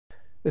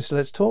This is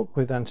Let's Talk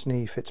with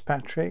Anthony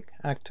Fitzpatrick,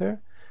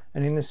 actor,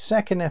 and in the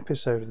second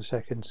episode of the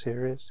second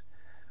series,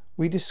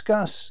 we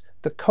discuss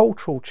the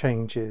cultural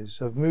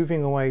changes of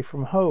moving away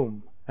from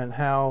home and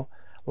how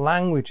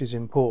language is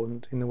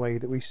important in the way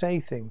that we say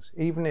things,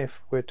 even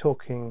if we're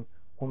talking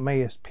what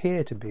may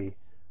appear to be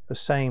the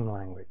same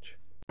language.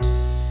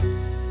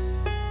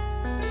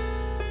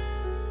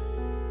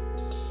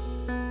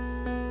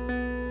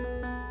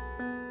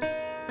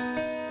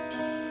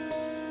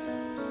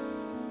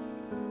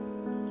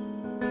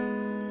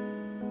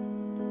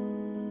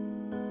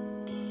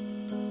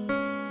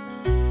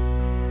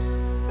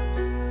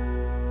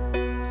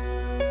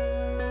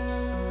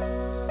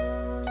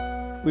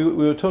 We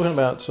were talking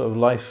about sort of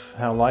life,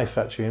 how life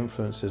actually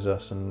influences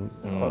us, and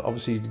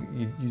obviously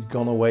you'd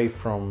gone away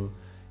from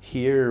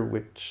here,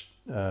 which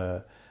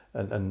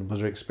and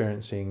was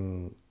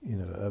experiencing, you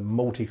know, a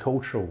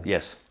multicultural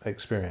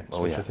experience,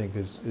 which I think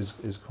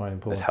is quite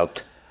important. It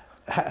helped.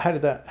 How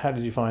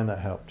did you find that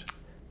helped?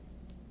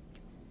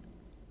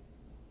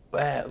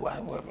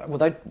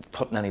 Without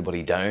putting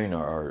anybody down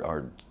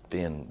or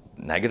being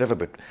negative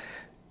about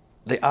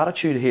the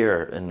attitude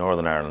here in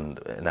Northern Ireland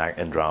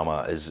in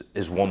drama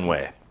is one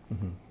way,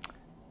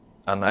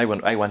 and I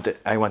went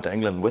to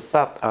England with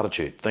that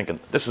attitude, thinking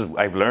this is what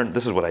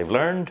I've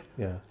learned.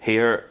 Yeah.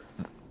 Here,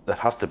 that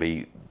has to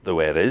be the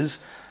way it is.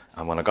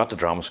 And when I got to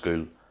drama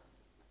school,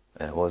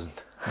 it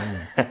wasn't,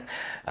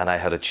 and I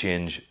had to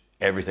change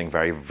everything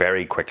very,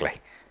 very quickly.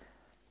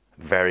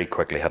 Very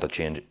quickly had to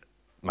change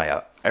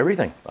my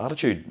everything,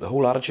 attitude, the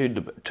whole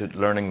attitude to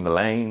learning the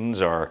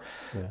lines or.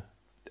 Yeah.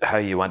 How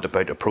you went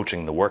about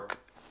approaching the work,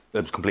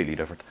 it was completely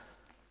different.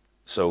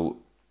 So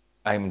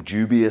I'm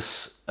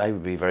dubious. I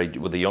would be very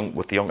with the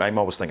young. I'm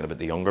always thinking about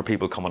the younger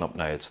people coming up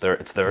now. It's their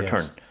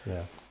turn.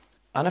 Yeah.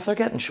 And if they're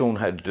getting shown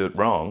how to do it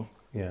wrong,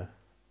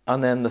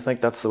 and then they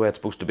think that's the way it's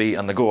supposed to be,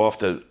 and they go off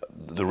to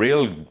the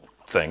real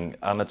thing,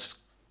 and it's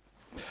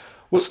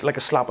like a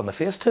slap in the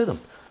face to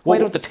them. Why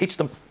don't they teach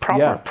them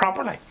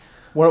properly?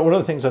 One of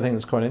the things I think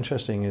that's quite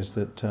interesting is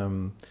that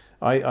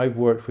I've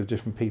worked with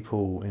different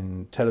people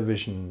in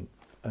television.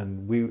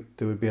 And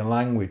there would be a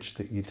language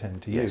that you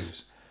tend to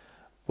use.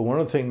 But one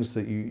of the things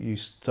that you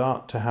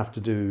start to have to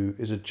do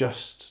is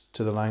adjust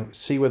to the language,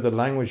 see whether the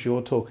language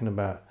you're talking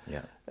about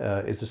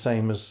is the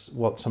same as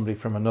what somebody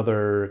from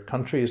another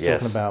country is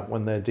talking about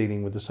when they're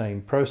dealing with the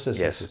same processes.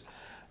 Yes.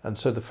 And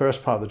so the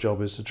first part of the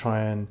job is to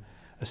try and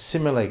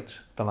assimilate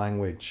the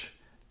language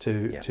so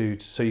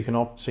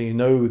you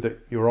know that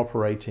you're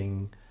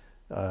operating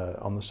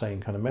on the same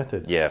kind of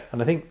method. Yeah.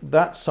 And I think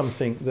that's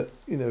something that,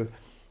 you know,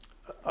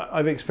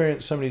 I've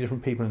experienced so many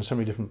different people in so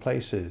many different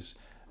places,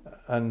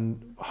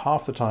 and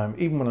half the time,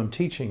 even when I'm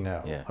teaching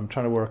now, I'm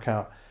trying to work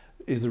out,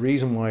 is the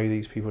reason why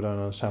these people don't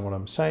understand what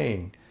I'm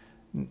saying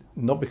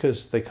not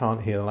because they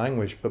can't hear the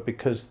language, but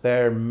because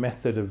their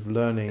method of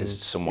learning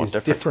is somewhat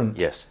different.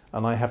 Yes.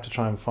 And I have to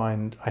try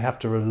and I have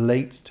to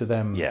relate to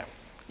them,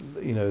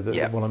 you know,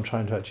 what I'm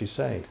trying to actually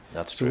say.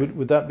 That's true.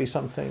 Would that be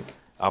something?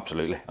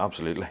 Absolutely,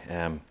 absolutely.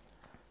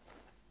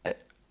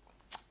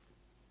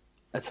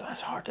 It's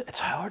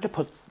hard to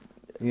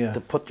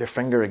put your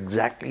finger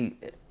exactly.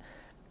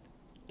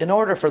 In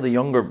order for the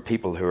younger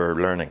people who are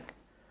learning,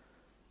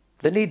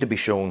 they need to be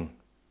shown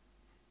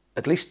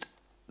at least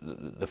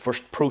the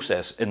first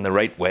process in the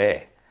right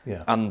way,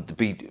 and to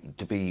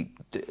be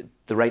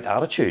the right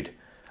attitude.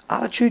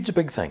 Attitude's a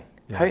big thing.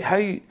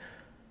 How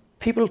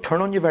people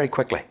turn on you very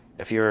quickly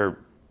if you're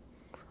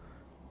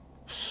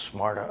a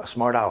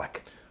smart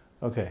aleck,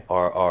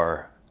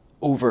 or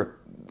over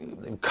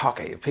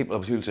cocky.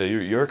 People say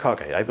you're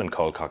cocky. I've been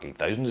called cocky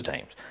thousands of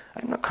times.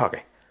 I'm not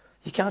cocky.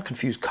 You can't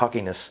confuse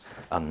cockiness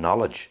and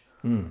knowledge.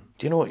 Do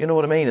you know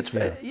what I mean? It's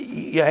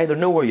you either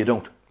know or you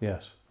don't.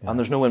 Yes. And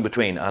there's no in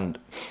between. And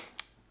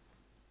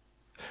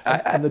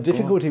the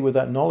difficulty with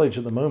that knowledge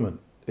at the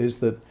moment is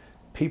that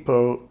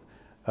people,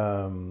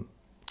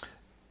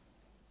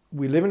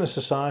 we live in a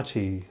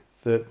society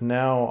that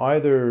now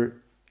either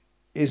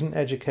isn't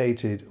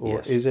educated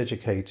or is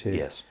educated.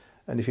 Yes.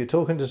 And if you're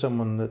talking to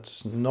someone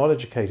that's not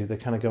educated, they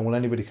kind of go, well,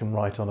 anybody can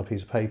write on a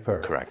piece of paper.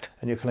 Correct.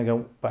 And you're kind of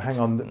going, but hang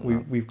on,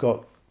 we've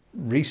got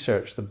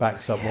research that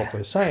backs up what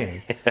we're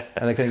saying.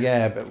 And they kind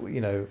of, but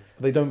you know,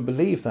 they don't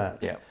believe that.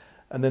 Yeah.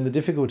 And then the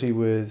difficulty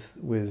with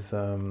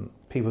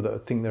people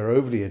that think they're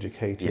overly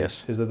educated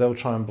is that they'll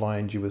try and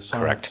blind you with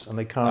science, and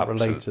they can't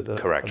relate at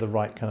the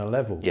right kind of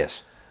level.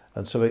 Yes.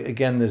 And so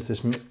again,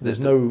 there's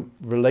no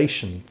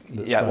relation.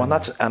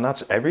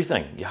 That's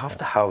everything. You have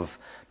to have.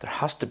 There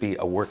has to be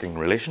a working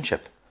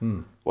relationship,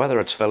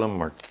 whether it's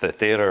film or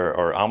theatre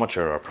or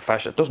amateur or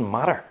professional. It doesn't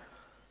matter.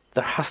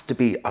 There has to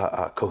be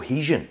a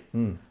cohesion.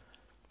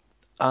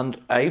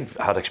 And I've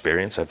had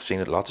experience. I've seen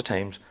it lots of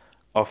times.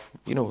 Of,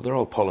 you know, they're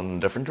all pulling in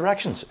different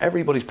directions.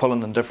 Everybody's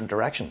pulling in different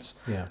directions.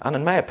 Yeah. And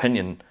in my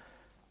opinion,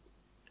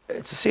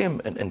 it's the same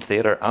in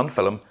theatre and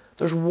film.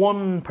 There's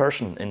one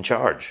person in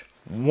charge.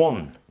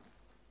 One.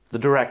 The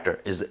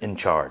director is in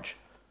charge.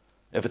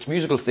 If it's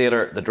musical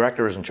theatre, the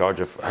director is in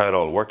charge of how it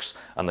all works,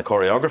 and the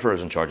choreographer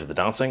is in charge of the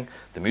dancing.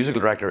 The musical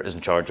director is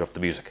in charge of the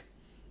music.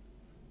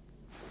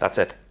 That's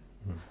it.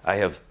 I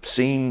have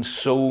seen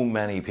so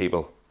many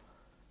people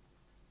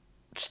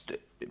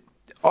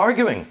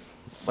arguing,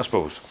 I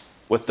suppose,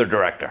 with their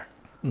director,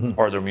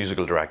 or their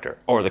musical director,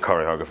 or the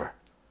choreographer.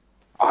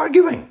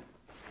 Arguing.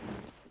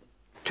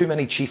 Too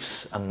many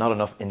chiefs and not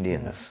enough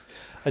Indians.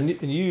 Yeah.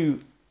 And you,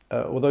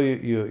 although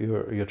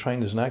you're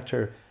trained as an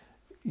actor,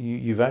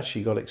 you've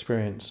actually got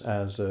experience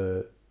as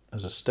a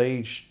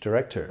stage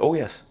director. Oh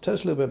yes. Tell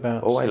us a little bit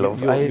about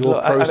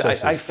your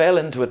processes. I fell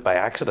into it by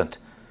accident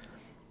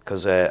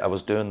because I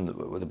was doing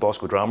the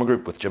Bosco Drama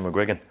Group with Jim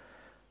McGuigan.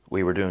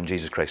 We were doing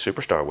Jesus Christ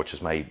Superstar, which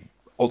is my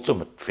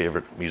ultimate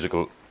favourite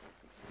musical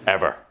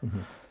ever.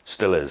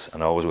 Still is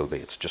and always will be.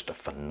 It's just a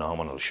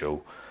phenomenal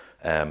show.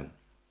 And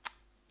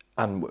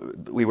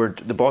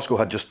the Bosco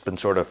had just been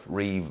sort of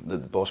the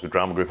Bosco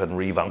Drama Group had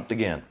revamped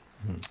again.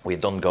 We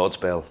had done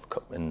Godspell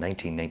in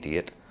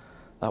 1998,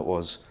 that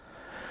was,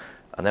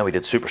 and then we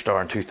did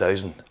Superstar in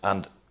 2000.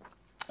 And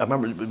I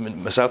remember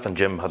myself and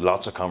Jim had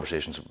lots of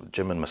conversations.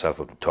 Jim and myself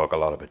would talk a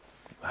lot about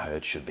how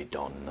it should be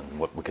done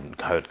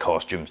and how it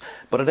costumes.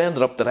 But it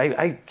ended up that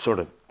I sort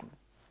of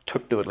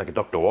took to it like a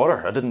duck to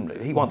water.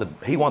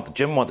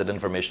 Jim wanted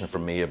information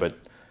from me about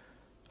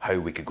how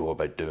we could go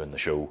about doing the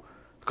show,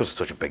 because it's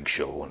such a big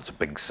show and it's a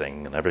big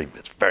sing and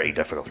it's very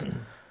difficult.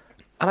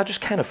 And I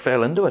just kind of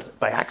fell into it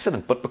by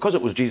accident. But because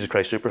it was Jesus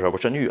Christ Superstar,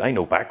 which I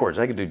know backwards,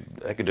 I could do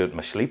it in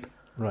my sleep.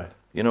 Right.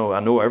 You know, I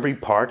know every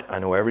part, I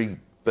know every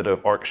bit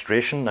of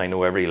orchestration, I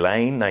know every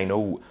line, I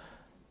know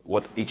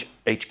what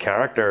each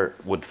character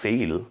would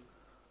feel.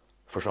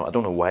 I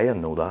don't know why I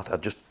know that.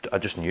 I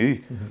just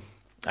knew.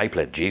 I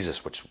played Jesus,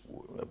 but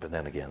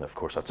then again, of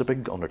course, that's a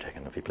big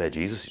undertaking if you play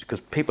Jesus,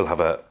 because people have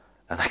an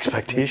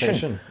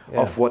expectation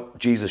of what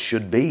Jesus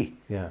should be.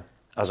 Yeah.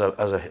 As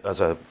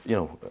a you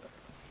know.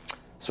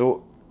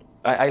 So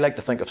I like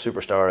to think of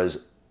Superstar as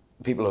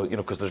people, you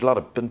know, because there's a lot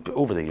of,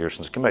 over the years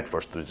since it came out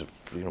first, there's,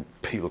 you know,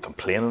 people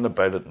complaining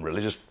about it and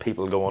religious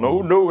people going,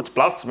 oh no, it's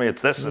blasphemy,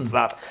 it's this, it's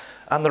that.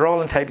 And they're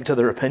all entitled to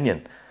their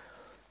opinion.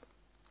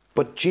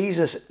 But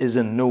Jesus is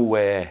in no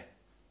way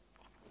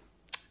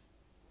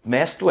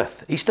messed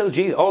with. He's still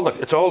Jesus.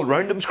 It's all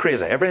around him's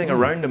crazy. Everything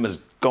around him is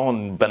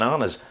gone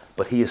bananas,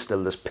 but he is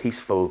still this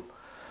peaceful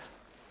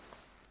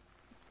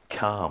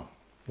calm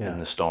in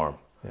the storm.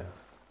 Yeah.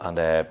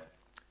 And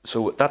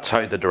so that's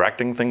how the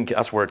directing thing,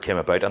 that's where it came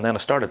about. And then I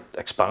started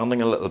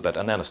expanding a little bit,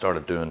 and then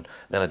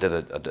I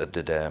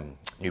did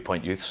New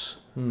Point Youth's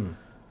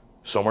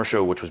summer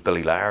show, which was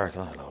Billy Liar. I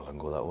don't know how long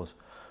ago that was.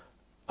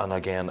 And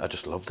again, I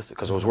just loved it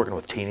because I was working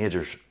with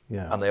teenagers,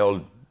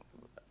 and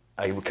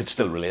I could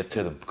still relate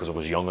to them because I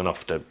was young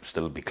enough to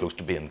still be close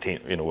to being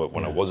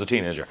when I was a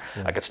teenager.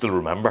 I could still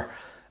remember,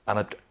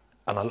 and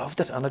I loved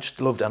it, and I just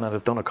loved it. And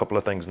I've done a couple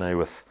of things now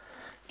with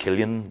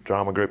Killian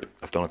Drama Group.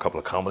 I've done a couple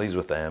of comedies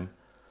with them.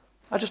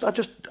 I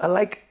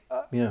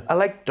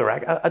like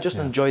direct. I just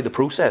enjoy the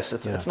process.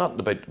 It's not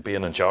about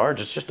being in charge.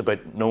 It's just about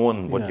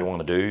knowing what you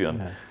want to do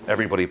and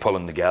everybody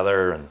pulling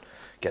together and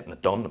getting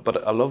it done.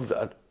 But I love.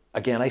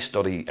 Again, I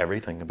study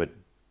everything about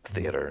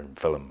theatre and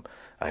film.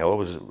 I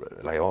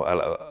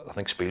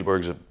think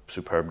Spielberg's a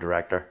superb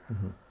director.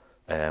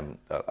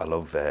 I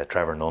love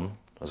Trevor Nunn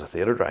as a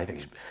theatre director. I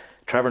think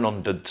Trevor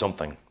Nunn did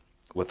something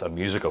with a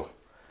musical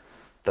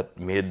that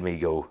made me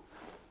go,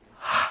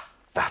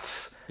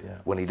 that's... Yeah.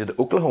 When he did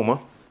Oklahoma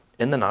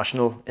in the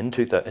National in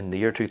the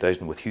year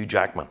 2000 with Hugh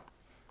Jackman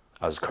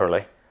as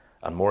Curly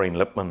and Maureen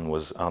Lipman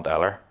was Aunt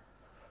Eller.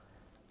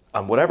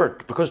 And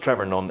because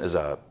Trevor Nunn is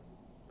a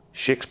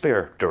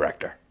Shakespeare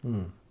director,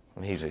 and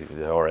he's the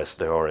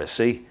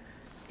RSC,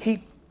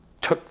 he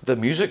took the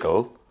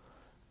musical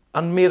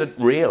and made it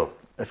real.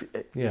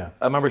 I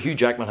remember Hugh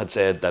Jackman had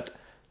said that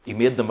he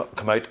made them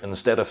come out, and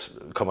instead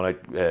of coming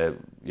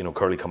out,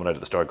 Curly coming out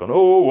at the start going,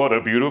 oh, what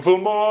a beautiful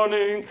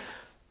morning,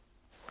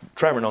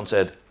 Trevor Nunn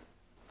said,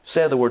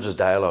 say the words as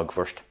dialogue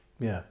first.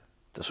 Yeah.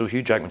 So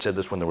Hugh Jackman said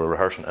this when they were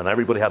rehearsing, and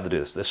everybody had to do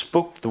this. They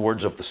spoke the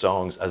words of the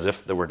songs as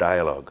if they were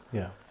dialogue.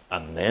 Yeah.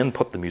 And then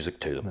put the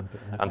music to them.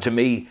 And to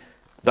me,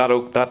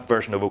 that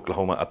version of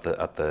Oklahoma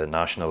at the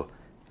National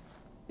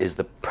is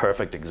the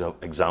perfect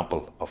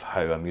example of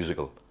how a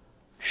musical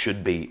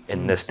should be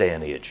in this day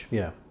and age.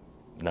 Yeah.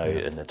 Now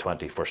in the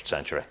 21st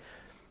century.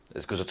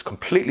 Because it's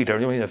completely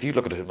different. I mean, if you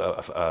look at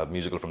a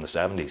musical from the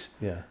 70s,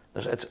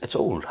 it's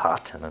old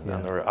hat, and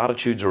their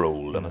attitudes are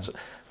old, and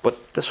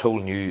but this whole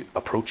new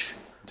approach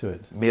to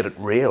it made it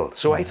real.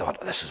 So I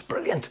thought, this is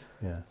brilliant.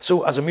 Yeah.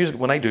 So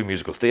when I do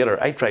musical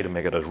theatre, I try to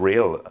make it as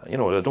real. I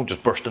don't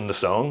just burst into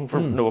song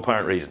for no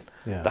apparent reason.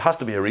 Yeah. There has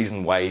to be a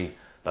reason why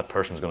that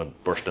person's going to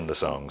burst into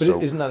song.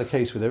 But isn't that the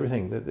case with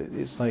everything?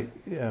 It's like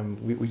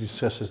we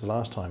discussed this the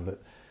last time,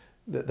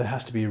 that there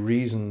has to be a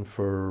reason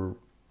for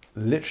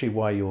literally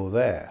why you're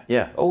there.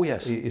 Yeah. Oh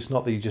yes. It's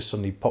not that you just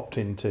suddenly popped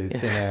into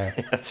thin air.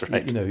 That's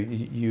right.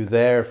 You're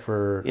there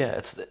for. Yeah.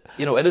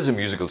 It is a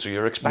musical, so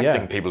you're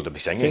expecting people to be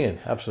singing. Singing,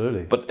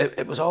 absolutely. But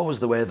it was always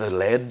the way they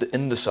led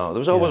in the song. There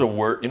was always a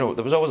word.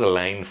 There was always a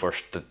line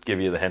first to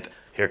give you the hint.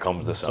 Here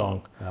comes the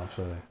song.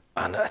 Absolutely.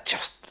 And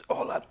just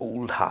all that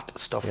old hat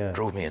stuff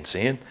drove me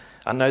insane.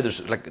 And now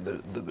there's like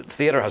the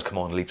theatre has come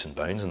on leaps and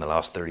bounds in the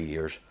last 30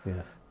 years.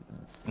 Yeah.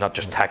 Not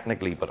just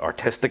technically, but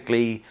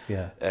artistically.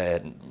 Yeah.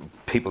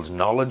 People's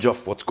knowledge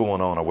of what's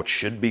going on or what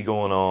should be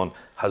going on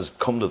has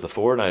come to the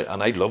fore now,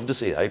 and I'd love to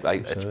see it.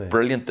 It's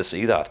brilliant to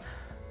see that.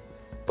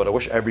 But I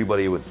wish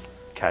everybody would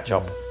catch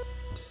up.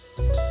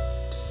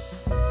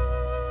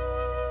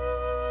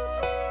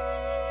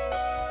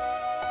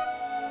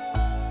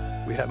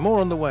 We have more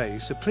on the way,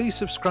 so please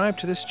subscribe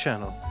to this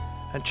channel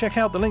and check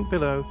out the link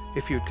below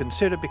if you'd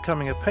consider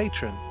becoming a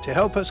patron to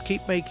help us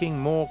keep making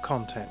more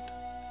content.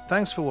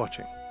 Thanks for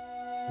watching.